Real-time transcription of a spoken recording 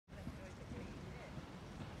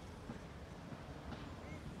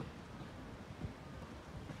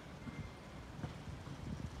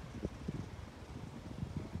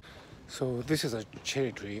So this is a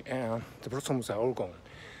cherry tree and the blossoms are all gone.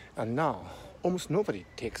 And now almost nobody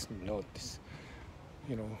takes notice,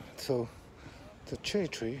 So the cherry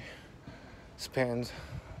tree spends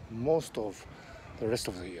most of the rest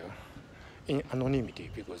of the year in anonymity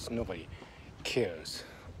because nobody cares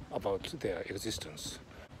about their existence.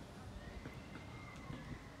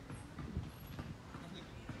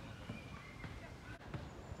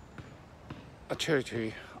 A cherry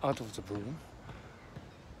tree out of the bloom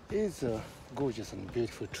is a gorgeous and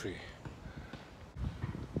beautiful tree.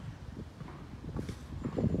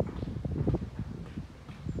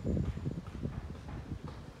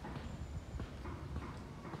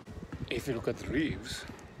 If you look at the leaves,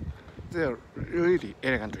 they're really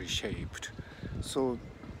elegantly shaped. So,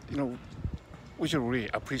 we should really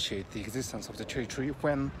appreciate the existence of the cherry tree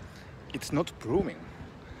when it's not blooming.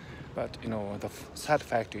 But, the sad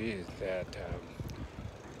fact is that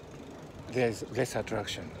there's less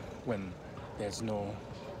attraction when there's no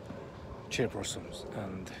cherry blossoms.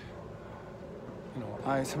 And,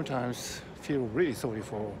 I sometimes feel really sorry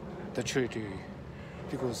for the cherry tree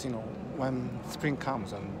because, when spring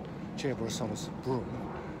comes and cherry blossoms bloom,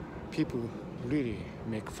 people really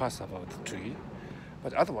make fuss about the tree,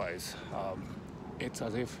 but otherwise it's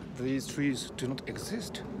as if these trees do not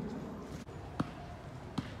exist.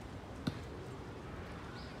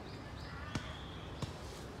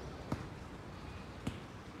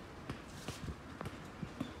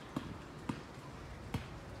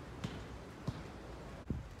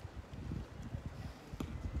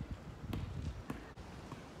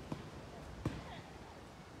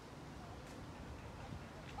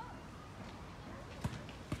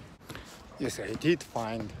 Yes, I did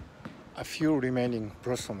find a few remaining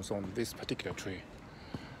blossoms on this particular tree.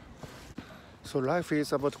 So life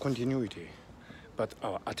is about continuity, but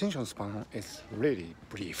our attention span is really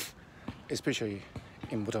brief, especially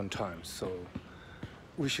in modern times. So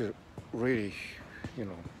we should really,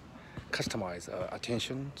 customize our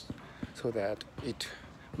attention so that it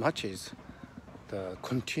matches the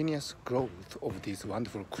continuous growth of these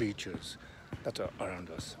wonderful creatures that are around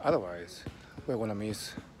us. Otherwise, we're gonna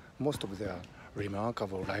miss most of their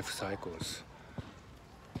remarkable life cycles.